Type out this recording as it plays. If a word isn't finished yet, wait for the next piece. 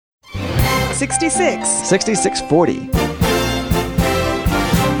66.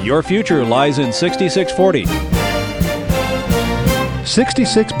 6640. Your future lies in 6640.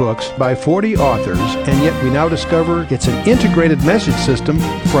 66 books by 40 authors, and yet we now discover it's an integrated message system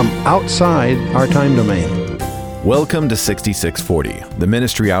from outside our time domain. Welcome to 6640, the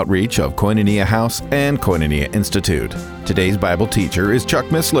ministry outreach of Koinonia House and Koinonia Institute. Today's Bible teacher is Chuck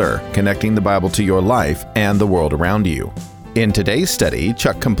Missler, connecting the Bible to your life and the world around you. In today's study,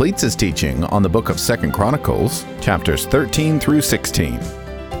 Chuck completes his teaching on the book of 2 Chronicles, chapters 13 through 16.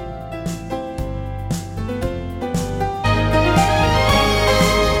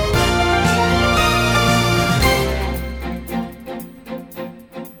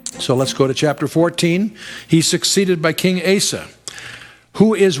 So let's go to chapter 14. He's succeeded by King Asa,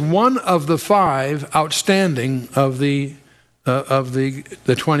 who is one of the 5 outstanding of the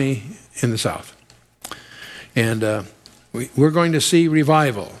 20 in the south. And we're going to see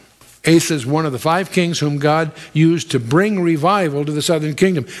revival. Asa is one of the 5 kings whom God used to bring revival to the southern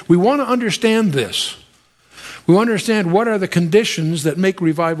kingdom. We want to understand this. We want to understand what are the conditions that make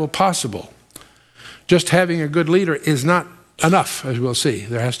revival possible. Just having a good leader is not enough, as we'll see.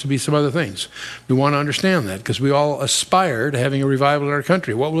 There has to be some other things. We want to understand that because we all aspire to having a revival in our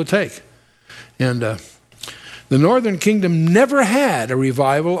country. What will it take? And the northern kingdom never had a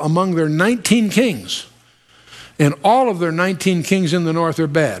revival among their 19 kings. And all of their 19 kings in the north are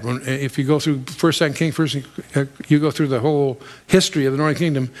bad. If you go through 1st, 2nd King, you go through the whole history of the northern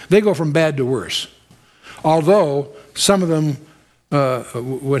kingdom, they go from bad to worse. Although some of them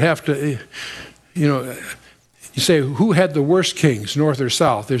would have to, you say, who had the worst kings, north or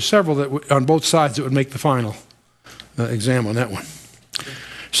south? There's several that on both sides that would make the final exam on that one.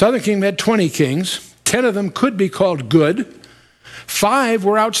 Southern kingdom had 20 kings. 10 of them could be called good. 5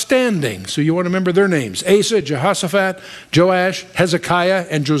 were outstanding, so you want to remember their names: Asa, Jehoshaphat, Joash, Hezekiah,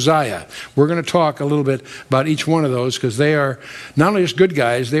 and Josiah. We're going to talk a little bit about each one of those because they are not only just good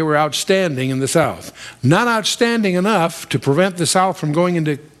guys, they were outstanding in the south. Not outstanding enough to prevent the south from going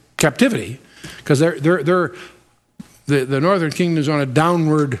into captivity, because the northern kingdom is on a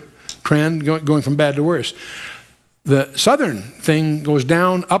downward trend, going from bad to worse. The southern thing goes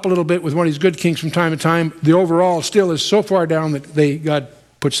down, up a little bit with one of these good kings from time to time. The overall still is so far down that God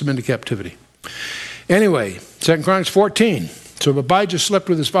puts them into captivity. Anyway, 2 Chronicles 14. So Abijah slept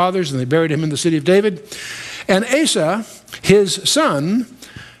with his fathers, and they buried him in the city of David. And Asa, his son,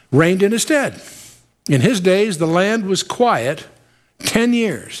 reigned in his stead. In his days, the land was quiet 10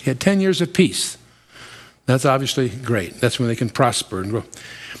 years. He had 10 years of peace. That's obviously great. That's when they can prosper and grow.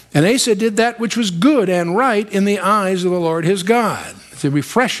 And Asa did that which was good and right in the eyes of the Lord his God. It's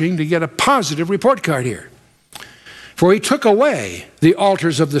refreshing to get a positive report card here. For he took away the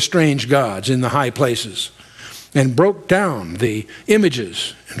altars of the strange gods in the high places and broke down the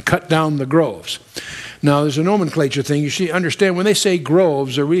images and cut down the groves. Now, there's a nomenclature thing. You should understand when they say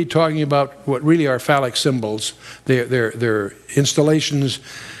groves, they're really talking about what really are phallic symbols. They're installations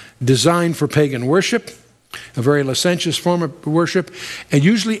designed for pagan worship, a very licentious form of worship, and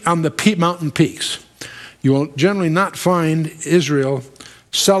usually on the mountain peaks. You will generally not find Israel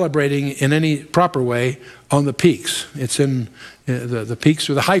celebrating in any proper way on the peaks. It's in the peaks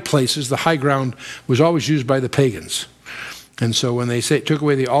or the high places. The high ground was always used by the pagans. And so when they say took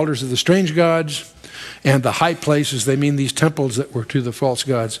away the altars of the strange gods and the high places, they mean these temples that were to the false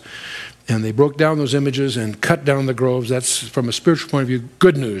gods. And they broke down those images and cut down the groves. That's, from a spiritual point of view,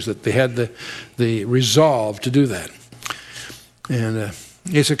 good news that they had the resolve to do that. And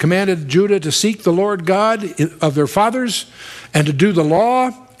Asa commanded Judah to seek the Lord God of their fathers and to do the law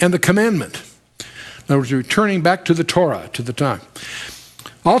and the commandment. In other words, returning back to the Torah, to the time.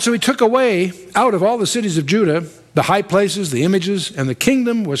 Also, he took away out of all the cities of Judah the high places, the images, and the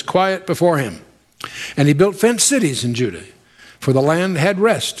kingdom was quiet before him. And he built fenced cities in Judah, for the land had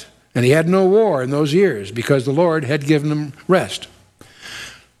rest. And he had no war in those years because the Lord had given him rest.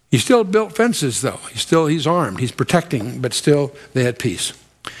 He still built fences, though. He's armed. He's protecting, but still they had peace.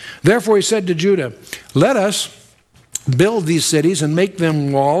 Therefore he said to Judah, let us build these cities and make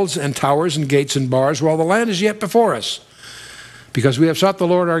them walls and towers and gates and bars while the land is yet before us. Because we have sought the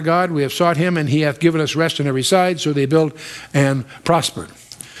Lord our God, we have sought him, and he hath given us rest on every side. So they built and prospered.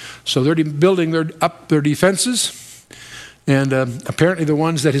 So they're building up their defenses. And apparently the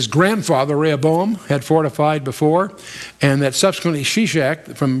ones that his grandfather, Rehoboam, had fortified before, and that subsequently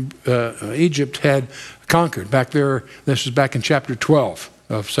Shishak from Egypt had conquered. Back there, this was back in chapter 12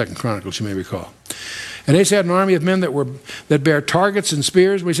 of 2 Chronicles, you may recall. And Asa had an army of men that bear targets and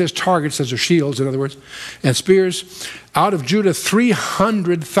spears. When he says targets, those are shields, in other words, and spears. Out of Judah,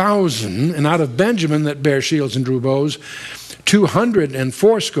 300,000, and out of Benjamin that bear shields and drew bows,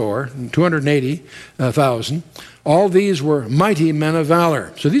 280,000. All these were mighty men of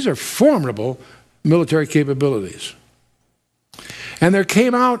valor. So these are formidable military capabilities. And there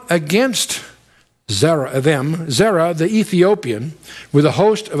came out against Zerah the Ethiopian, with a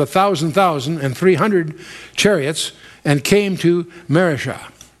host of 1,000,000 and 300 chariots, and came to Mareshah.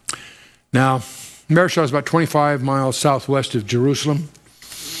 Now, Mareshah is about 25 miles southwest of Jerusalem.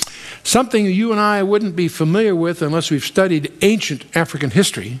 Something you and I wouldn't be familiar with unless we've studied ancient African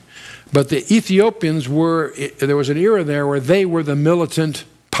history, but the Ethiopians there was an era there where they were the militant,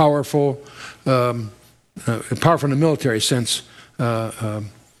 powerful in the military sense.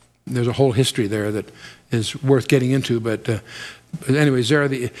 There's a whole history there that is worth getting into, but anyway,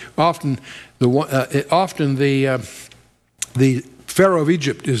 often the Pharaoh of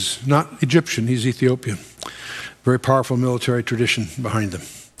Egypt is not Egyptian, he's Ethiopian. Very powerful military tradition behind them.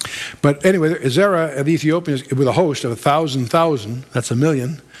 But anyway, Zerah the Ethiopian with a host of 1,000,000, that's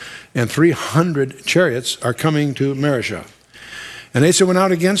 1,000,000, and 300 chariots are coming to Mareshah. And Asa went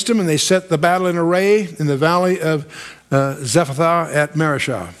out against him, and they set the battle in array in the valley of Zephathah at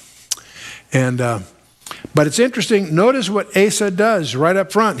Mareshah. But it's interesting, notice what Asa does right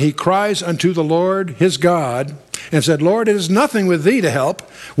up front. He cries unto the Lord his God and said, Lord, it is nothing with thee to help,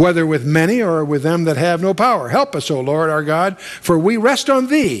 whether with many or with them that have no power. Help us, O Lord our God, for we rest on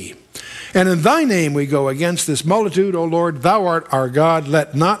thee. And in thy name we go against this multitude, O Lord, thou art our God,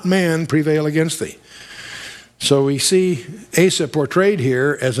 let not man prevail against thee. So we see Asa portrayed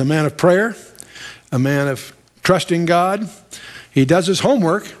here as a man of prayer, a man of trusting God. He does his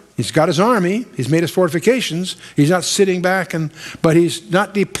homework. He's got his army. He's made his fortifications. He's not sitting back, but he's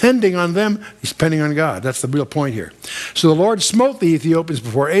not depending on them. He's depending on God. That's the real point here. So the Lord smote the Ethiopians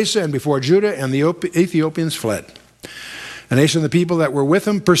before Asa and before Judah, and the Ethiopians fled. And Asa and the people that were with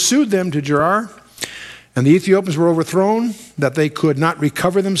him pursued them to Gerar. And the Ethiopians were overthrown, that they could not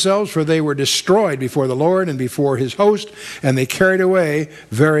recover themselves, for they were destroyed before the Lord and before his host, and they carried away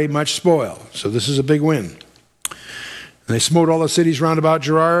very much spoil. So this is a big win. And they smote all the cities round about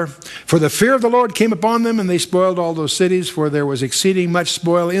Gerar. For the fear of the Lord came upon them, and they spoiled all those cities, for there was exceeding much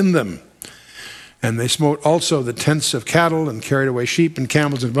spoil in them. And they smote also the tents of cattle, and carried away sheep and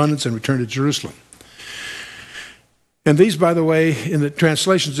camels in abundance, and returned to Jerusalem. And these, by the way, in the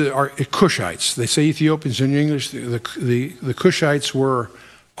translations are Cushites. They say Ethiopians in English. The Cushites were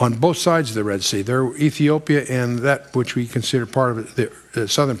on both sides of the Red Sea. They're Ethiopia, and that which we consider part of it, the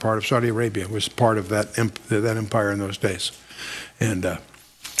southern part of Saudi Arabia was part of that empire in those days. And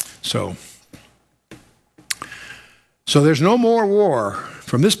so there's no more war.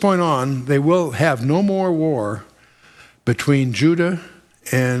 From this point on, they will have no more war between Judah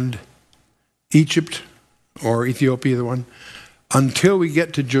and Egypt, or Ethiopia, the one, until we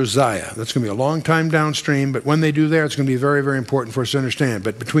get to Josiah. That's going to be a long time downstream, but when they do there, it's going to be very, very important for us to understand.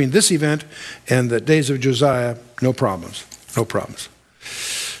 But between this event and the days of Josiah, no problems. No problems.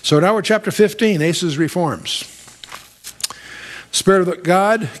 So now we're chapter 15, Asa's reforms. The Spirit of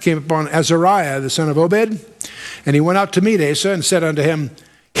God came upon Azariah, the son of Obed, and he went out to meet Asa and said unto him,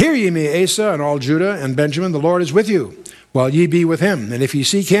 Hear ye me, Asa, and all Judah and Benjamin, the Lord is with you, while ye be with him. And if ye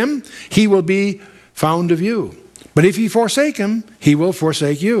seek him, he will be found of you. But if ye forsake him, he will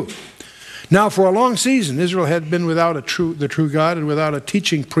forsake you. Now for a long season, Israel had been without the true God, and without a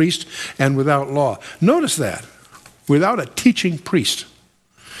teaching priest, and without law. Notice that. Without a teaching priest.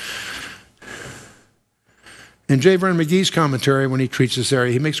 In J. Vernon McGee's commentary, when he treats this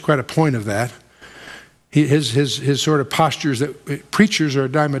area, he makes quite a point of that. His sort of postures that preachers are a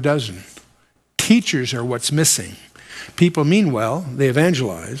dime a dozen. Teachers are what's missing. People mean well, they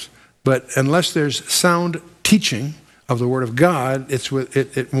evangelize, but unless there's sound teaching of the Word of God,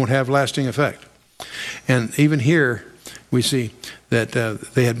 it won't have lasting effect. And even here, we see that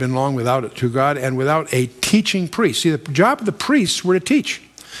they had been long without it to God and without a teaching priest. See, the job of the priests were to teach.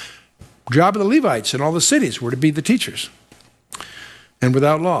 The job of the Levites in all the cities were to be the teachers. And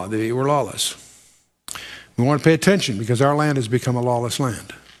without law, they were lawless. We want to pay attention because our land has become a lawless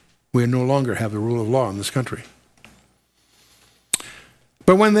land. We no longer have the rule of law in this country.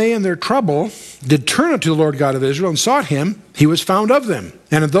 But when they in their trouble did turn unto the Lord God of Israel and sought him, he was found of them.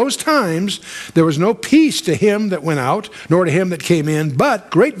 And in those times there was no peace to him that went out, nor to him that came in, but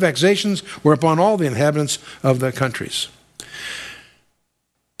great vexations were upon all the inhabitants of the countries.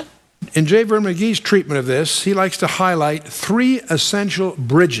 In J. Vernon McGee's treatment of this, he likes to highlight three essential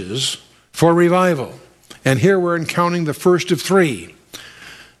bridges for revival. And here we're encountering the first of three,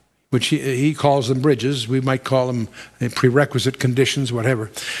 which he calls them bridges. We might call them prerequisite conditions, whatever.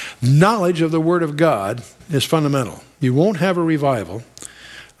 Knowledge of the Word of God is fundamental. You won't have a revival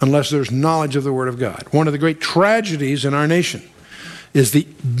unless there's knowledge of the Word of God. One of the great tragedies in our nation is the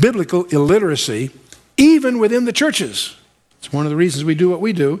biblical illiteracy, even within the churches. It's one of the reasons we do what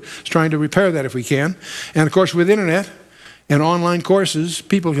we do, is trying to repair that if we can. And of course, with internet and online courses,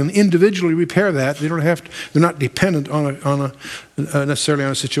 people can individually repair that. They don't have to, they're not dependent on necessarily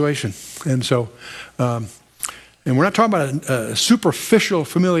on a situation. And so, and we're not talking about a superficial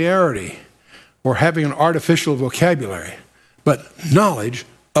familiarity or having an artificial vocabulary, but knowledge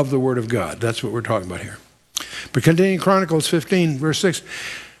of the Word of God. That's what we're talking about here. But continuing Chronicles 15, verse 6,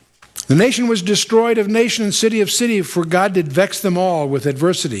 the nation was destroyed of nation and city of city, for God did vex them all with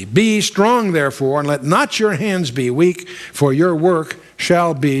adversity. Be strong, therefore, and let not your hands be weak, for your work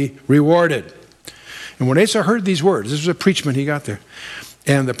shall be rewarded. And when Asa heard these words, this was a preachment he got there,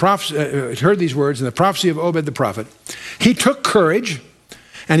 and the prophet heard these words in the prophecy of Obed the prophet, he took courage,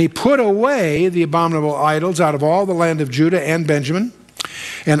 and he put away the abominable idols out of all the land of Judah and Benjamin.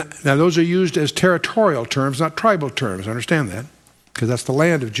 And now those are used as territorial terms, not tribal terms. Understand that, because that's the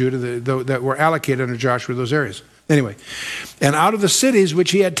land of Judah that were allocated under Joshua, those areas. Anyway, and out of the cities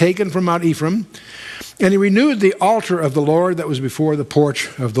which he had taken from Mount Ephraim, and he renewed the altar of the Lord that was before the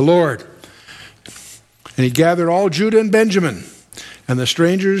porch of the Lord. And he gathered all Judah and Benjamin, and the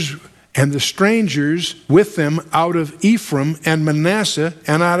strangers with them out of Ephraim and Manasseh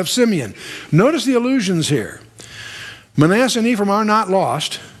and out of Simeon. Notice the allusions here. Manasseh and Ephraim are not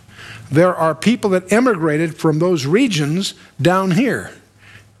lost. There are people that emigrated from those regions down here.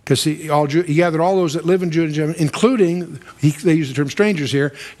 Because he gathered all those that live in Judah, including, they use the term strangers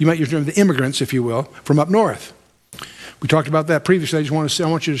here, you might use the term the immigrants, if you will, from up north. We talked about that previously. I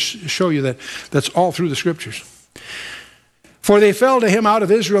want you to show you that that's all through the Scriptures. For they fell to him out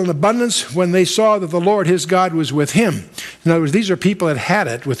of Israel in abundance when they saw that the Lord his God was with him. In other words, these are people that had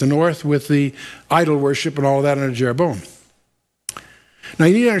it with the north, with the idol worship and all of that under Jeroboam. Now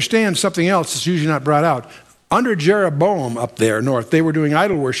you need to understand something else that's usually not brought out. Under Jeroboam up there north, they were doing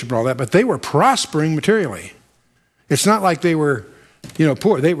idol worship and all that, but they were prospering materially. It's not like they were,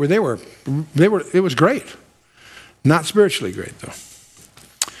 poor. It was great. Not spiritually great though.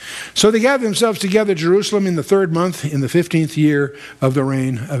 So they gathered themselves together at Jerusalem in the 3rd month, in the 15th year of the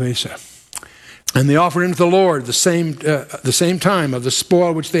reign of Asa. And they offered unto the Lord the same time of the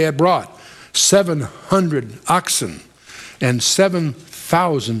spoil which they had brought, 700 oxen and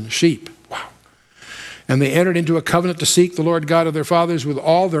 7,000 sheep. Wow. And they entered into a covenant to seek the Lord God of their fathers with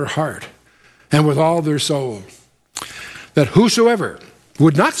all their heart and with all their soul, that whosoever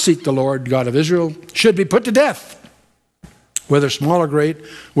would not seek the Lord God of Israel should be put to death, whether small or great,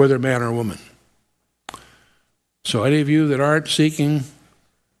 whether man or woman. So any of you that aren't seeking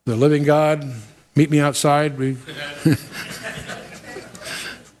the living God, meet me outside. We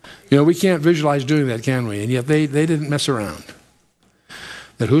can't visualize doing that, can we? And yet they didn't mess around.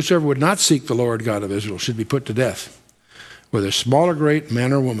 That whosoever would not seek the Lord God of Israel should be put to death, whether small or great,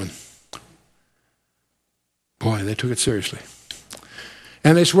 man or woman. Boy, they took it seriously.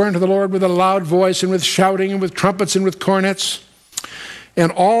 And they swore unto the Lord with a loud voice, and with shouting, and with trumpets, and with cornets.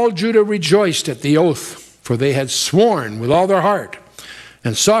 And all Judah rejoiced at the oath, for they had sworn with all their heart,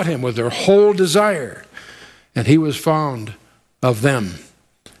 and sought him with their whole desire. And he was found of them,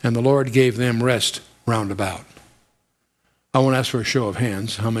 and the Lord gave them rest round about. I won't ask for a show of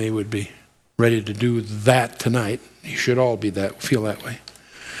hands. How many would be ready to do that tonight? You should all feel that way.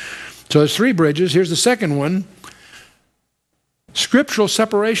 So there's 3 bridges. Here's the second one. Scriptural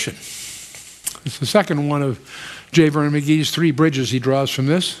separation. It's the second one of J. Vernon McGee's 3 bridges he draws from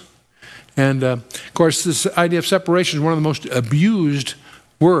this. And, of course, this idea of separation is one of the most abused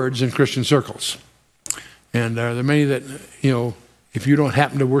words in Christian circles. And there are many that, if you don't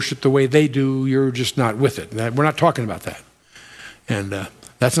happen to worship the way they do, you're just not with it. We're not talking about that. And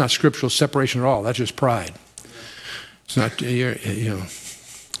that's not scriptural separation at all. That's just pride. It's not,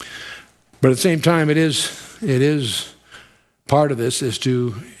 But at the same time, it is part of this is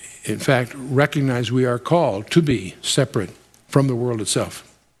to, in fact, recognize we are called to be separate from the world itself.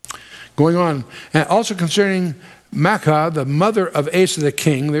 Going on, and also concerning Maacah, the mother of Asa the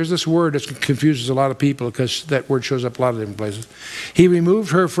king, there's this word that confuses a lot of people because that word shows up a lot of different places. He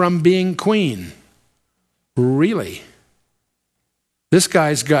removed her from being queen. Really? This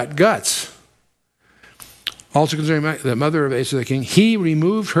guy's got guts. Also concerning the mother of Asa the king, he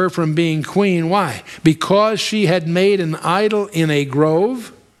removed her from being queen. Why? Because she had made an idol in a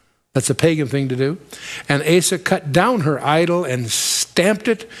grove. That's a pagan thing to do. And Asa cut down her idol and stamped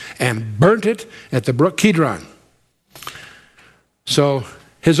it and burnt it at the brook Kidron. So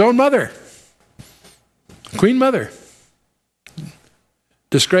his own mother, Queen Mother,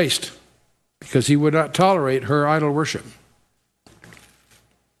 disgraced because he would not tolerate her idol worship.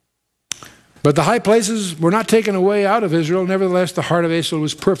 But the high places were not taken away out of Israel. Nevertheless, the heart of Asa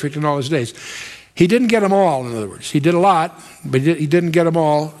was perfect in all his days. He didn't get them all, in other words. He did a lot, but he didn't get them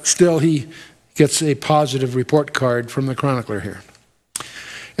all. Still, he gets a positive report card from the chronicler here.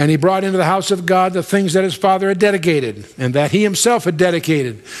 And he brought into the house of God the things that his father had dedicated, and that he himself had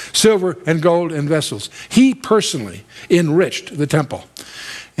dedicated, silver and gold and vessels. He personally enriched the temple.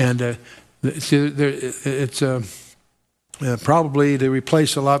 And it's probably to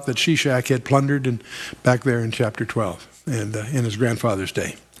replace a lot that Shishak had plundered back there in chapter 12 and in his grandfather's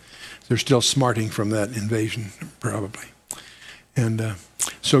day. They're still smarting from that invasion, probably. And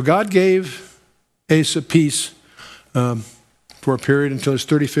so God gave Asa peace for a period until his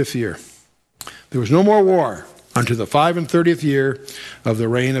 35th year. There was no more war until the 35th year of the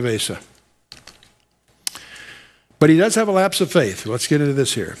reign of Asa. But he does have a lapse of faith. Let's get into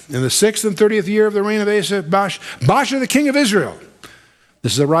this here. In the 6th and 30th year of the reign of Asa, Baasha, the king of Israel,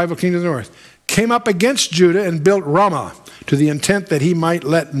 this is a rival king to the north, came up against Judah and built Ramah to the intent that he might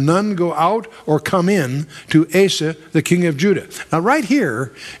let none go out or come in to Asa, the king of Judah. Now right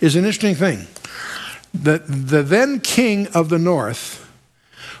here is an interesting thing. The then king of the north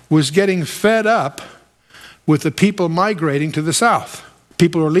was getting fed up with the people migrating to the south.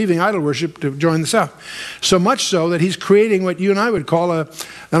 People are leaving idol worship to join the south. So much so that he's creating what you and I would call an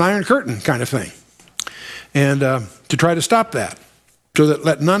iron curtain kind of thing. And to try to stop that. So that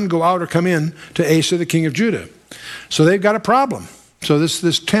let none go out or come in to Asa, the king of Judah. So they've got a problem. So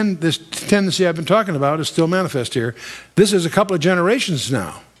this tendency I've been talking about is still manifest here. This is a couple of generations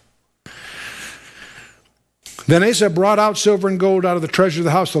now. Then Asa brought out silver and gold out of the treasure of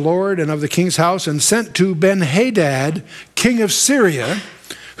the house of the Lord and of the king's house, and sent to Ben-Hadad, king of Syria,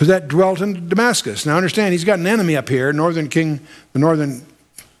 who that dwelt in Damascus. Now understand, he's got an enemy up here, the northern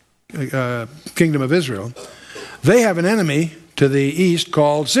kingdom of Israel. They have an enemy to the east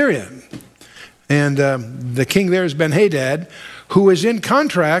called Syria. And the king there is Ben-Hadad, who is in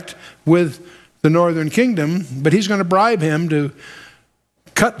contract with the northern kingdom, but he's going to bribe him to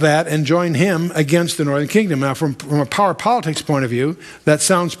cut that and join him against the northern kingdom. Now, from a power politics point of view, that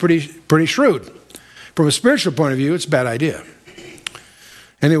sounds pretty shrewd. From a spiritual point of view, it's a bad idea.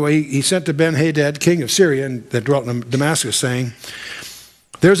 Anyway, he sent to Ben-Hadad, king of Syria, and that dwelt in Damascus, saying,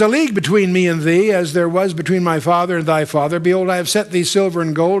 "There's a league between me and thee, as there was between my father and thy father. Behold, I have set thee silver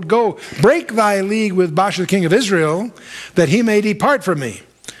and gold. Go, break thy league with Baasha, the king of Israel, that he may depart from me."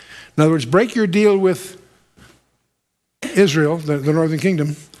 In other words, break your deal with Israel, the northern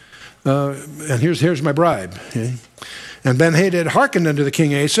kingdom, and here's my bribe. Okay? And Ben-Hadad hearkened unto the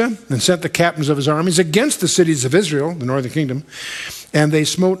king Asa, and sent the captains of his armies against the cities of Israel, the northern kingdom, and they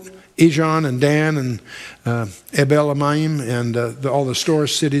smote Ijon and Dan and Abel-Amaim and all the store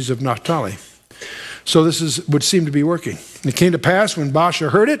cities of Naphtali. So this would seem to be working. It came to pass when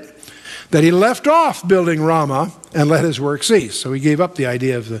Baasha heard it, that he left off building Ramah and let his work cease. So he gave up the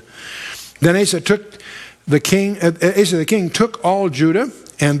idea of the. Then Asa the king took all Judah,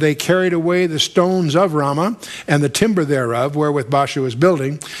 and they carried away the stones of Ramah and the timber thereof, wherewith Baasha was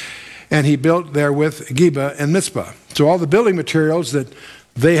building, and he built therewith Geba and Mizpah. So all the building materials that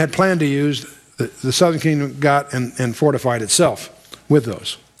they had planned to use, the southern kingdom got and fortified itself with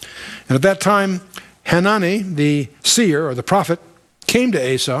those. And at that time, Hanani, the seer or the prophet, came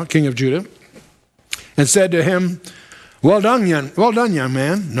to Asa, king of Judah, and said to him, well done, young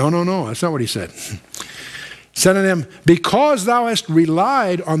man. No, that's not what he said. He said unto him, because thou hast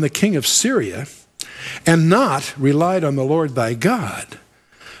relied on the king of Syria, and not relied on the Lord thy God,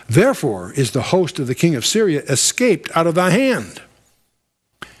 therefore is the host of the king of Syria escaped out of thy hand.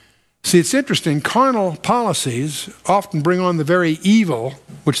 See, it's interesting. Carnal policies often bring on the very evil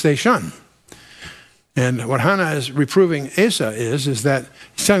which they shun. And what Hannah is reproving Asa is that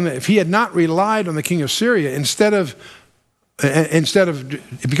he's saying that if he had not relied on the king of Syria, instead of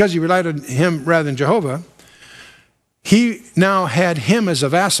because he relied on him rather than Jehovah, he now had him as a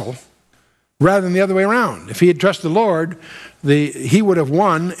vassal rather than the other way around. If he had trusted the Lord, he would have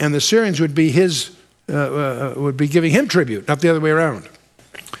won, and the Syrians would be would be giving him tribute, not the other way around.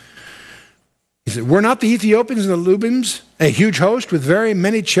 He said, were not the Ethiopians and the Lubims a huge host with very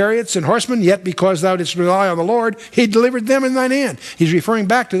many chariots and horsemen? Yet because thou didst rely on the Lord, he delivered them in thine hand. He's referring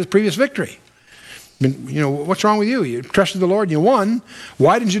back to this previous victory. You know, what's wrong with you? You trusted the Lord and you won.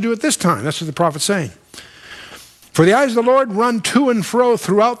 Why didn't you do it this time? That's what the prophet's saying. For the eyes of the Lord run to and fro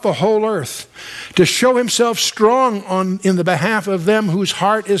throughout the whole earth, to show himself strong in the behalf of them whose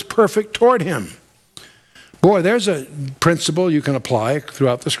heart is perfect toward him. Boy, there's a principle you can apply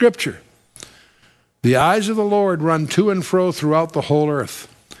throughout the scripture. The eyes of the Lord run to and fro throughout the whole earth,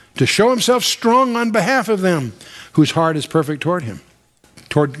 to show himself strong on behalf of them whose heart is perfect toward him.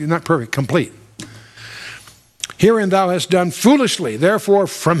 not perfect, complete. Herein thou hast done foolishly. Therefore,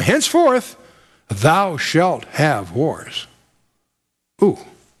 from henceforth, thou shalt have wars. Ooh.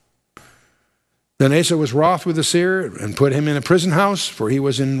 Then Asa was wroth with the seer and put him in a prison house, for he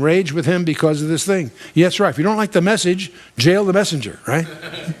was enraged with him because of this thing. Yeah, that's right. If you don't like the message, jail the messenger, right?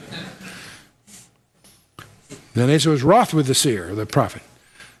 Then Asa was wroth with the seer, the prophet.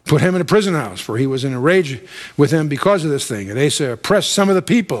 Put him in a prison house, for he was in a rage with him because of this thing. And Asa oppressed some of the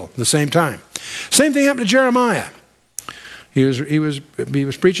people at the same time. Same thing happened to Jeremiah. He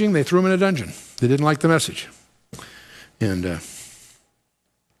was preaching, they threw him in a dungeon. They didn't like the message. And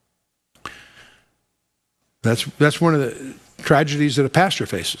that's one of the tragedies that a pastor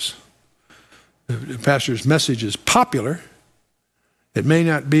faces. The pastor's message is popular. It may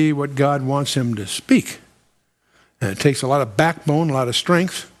not be what God wants him to speak. And it takes a lot of backbone, a lot of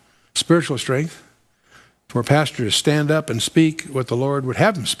strength, spiritual strength, for a pastor to stand up and speak what the Lord would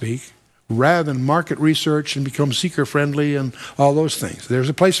have him speak, rather than market research and become seeker-friendly and all those things. There's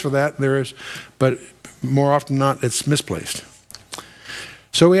a place for that, but more often than not, it's misplaced.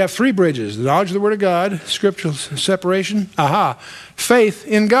 So we have three bridges: the knowledge of the Word of God, scriptural separation, faith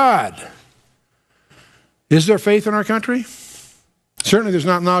in God. Is there faith in our country? Certainly there's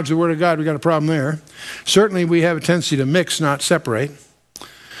not knowledge of the Word of God. We've got a problem there. Certainly we have a tendency to mix, not separate.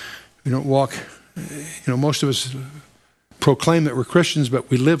 We don't walk, most of us proclaim that we're Christians, but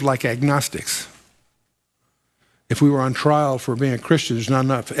we live like agnostics. If we were on trial for being a Christian, there's not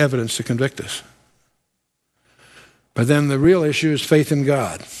enough evidence to convict us. But then the real issue is faith in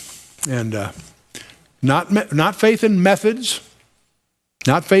God. And not faith in methods,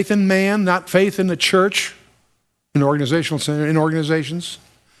 not faith in man, not faith in the church, in organizations.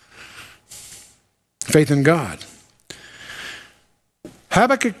 Faith in God.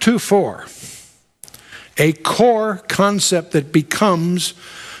 Habakkuk 2:4, a core concept that becomes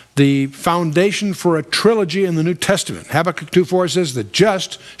the foundation for a trilogy in the New Testament. Habakkuk 2:4 says, the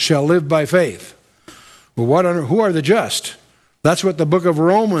just shall live by faith. Well, who are the just? That's what the book of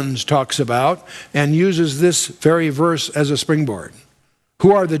Romans talks about and uses this very verse as a springboard.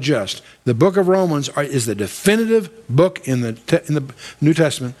 Who are the just? The book of Romans is the definitive book in the New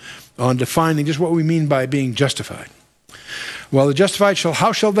Testament on defining just what we mean by being justified. Well, the justified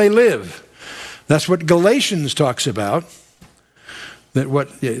how shall they live? That's what Galatians talks about. The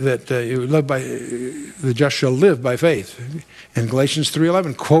just shall live by faith. And Galatians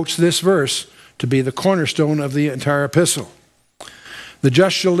 3:11 quotes this verse to be the cornerstone of the entire epistle. The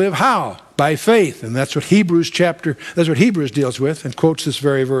just shall live how? By faith. And that's what Hebrews deals with and quotes this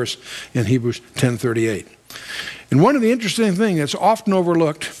very verse in Hebrews 10:38. And one of the interesting things that's often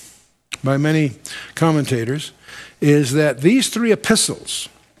overlooked by many commentators is that these three epistles,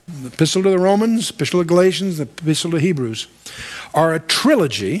 the epistle to the Romans, the epistle to Galatians, the epistle to Hebrews, are a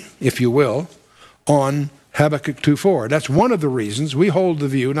trilogy, if you will, on Habakkuk 2:4. That's one of the reasons we hold the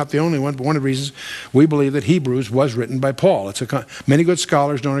view, not the only one, but one of the reasons we believe that Hebrews was written by Paul. Many good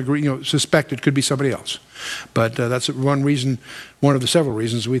scholars don't agree, suspect it could be somebody else. But that's one reason, one of the several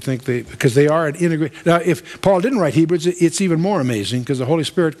reasons we think because they are an integrated. Now, if Paul didn't write Hebrews, it's even more amazing because the Holy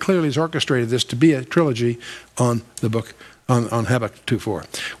Spirit clearly has orchestrated this to be a trilogy on the book, on Habakkuk 2:4,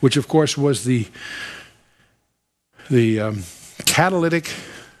 which of course was the catalytic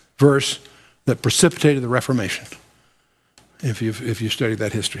verse that precipitated the Reformation, if you study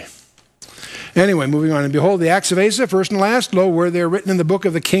that history. Anyway, moving on. And behold, the acts of Asa, first and last, lo, were there written in the book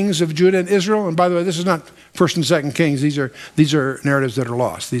of the kings of Judah and Israel. And by the way, this is not First and Second Kings. These are narratives that are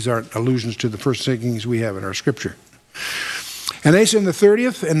lost. These aren't allusions to the First and Second Kings we have in our scripture. And Asa in the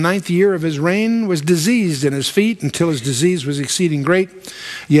 30th and 9th year of his reign was diseased in his feet until his disease was exceeding great.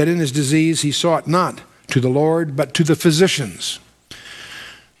 Yet in his disease he sought not to the Lord, but to the physicians.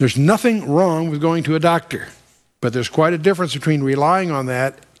 There's nothing wrong with going to a doctor, but there's quite a difference between relying on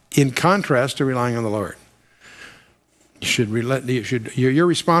that in contrast to relying on the Lord. You're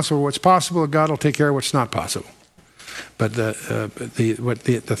responsible for what's possible, and God will take care of what's not possible. But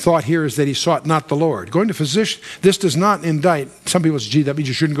the thought here is that he sought not the Lord. Going to physician, this does not indict. Some people say, gee, that means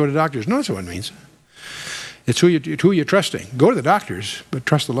you shouldn't go to doctors. No, that's what it means. It's who you're trusting. Go to the doctors, but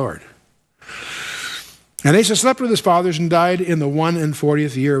trust the Lord. And Asa slept with his fathers and died in the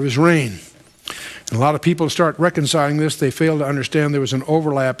 41st year of his reign. And a lot of people start reconciling this. They fail to understand there was an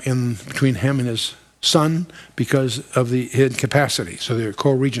overlap between him and his son because of the incapacity. So they were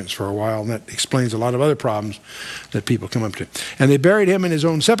co-regents for a while, and that explains a lot of other problems that people come up to. And they buried him in his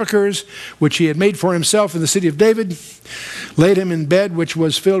own sepulchres, which he had made for himself in the city of David, laid him in bed, which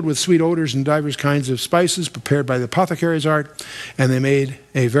was filled with sweet odors and divers kinds of spices prepared by the apothecary's art, and they made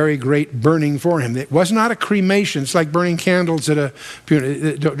a very great burning for him. It was not a cremation. It's like burning candles at a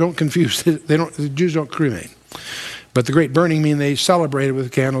funeral. Don't confuse. The Jews don't cremate. But the great burning mean they celebrated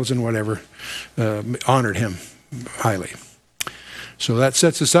with candles and whatever, honored him highly. So that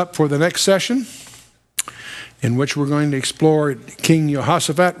sets us up for the next session, in which we're going to explore King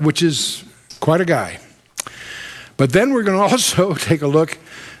Jehoshaphat, which is quite a guy. But then we're going to also take a look,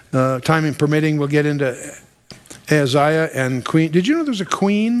 timing permitting, we'll get into Ahaziah and Queen. Did you know there's a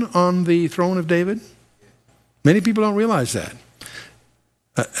queen on the throne of David? Many people don't realize that.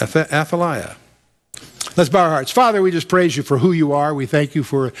 Athaliah. Let's bow our hearts. Father, we just praise you for who you are. We thank you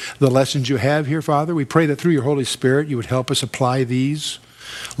for the lessons you have here, Father. We pray that through your Holy Spirit you would help us apply these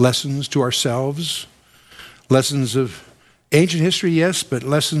lessons to ourselves. Lessons of ancient history, yes, but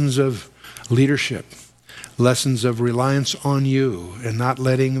lessons of leadership. Lessons of reliance on you and not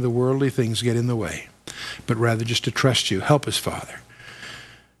letting the worldly things get in the way, but rather just to trust you. Help us, Father,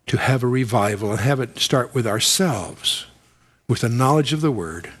 to have a revival and have it start with ourselves, with the knowledge of the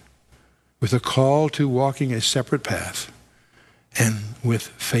Word, with a call to walking a separate path, and with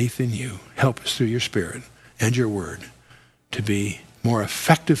faith in you. Help us through your Spirit and your Word to be more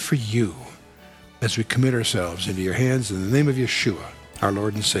effective for you as we commit ourselves into your hands in the name of Yeshua, our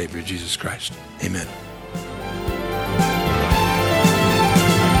Lord and Savior, Jesus Christ. Amen.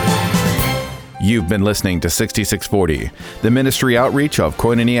 You've been listening to 6640, the ministry outreach of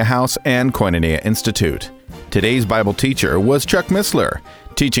Koinonia House and Koinonia Institute. Today's Bible teacher was Chuck Missler,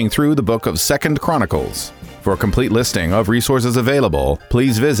 teaching through the book of 2 Chronicles. For a complete listing of resources available,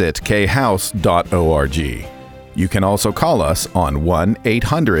 please visit khouse.org. You can also call us on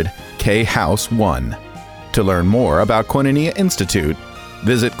 1-800-KHOUSE-1. To learn more about Koinonia Institute,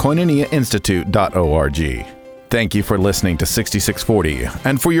 visit koinoniainstitute.org. Thank you for listening to 6640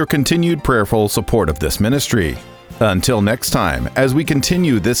 and for your continued prayerful support of this ministry. Until next time, as we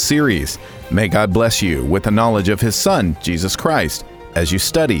continue this series, may God bless you with the knowledge of His Son, Jesus Christ, as you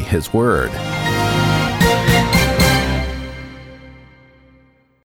study His Word.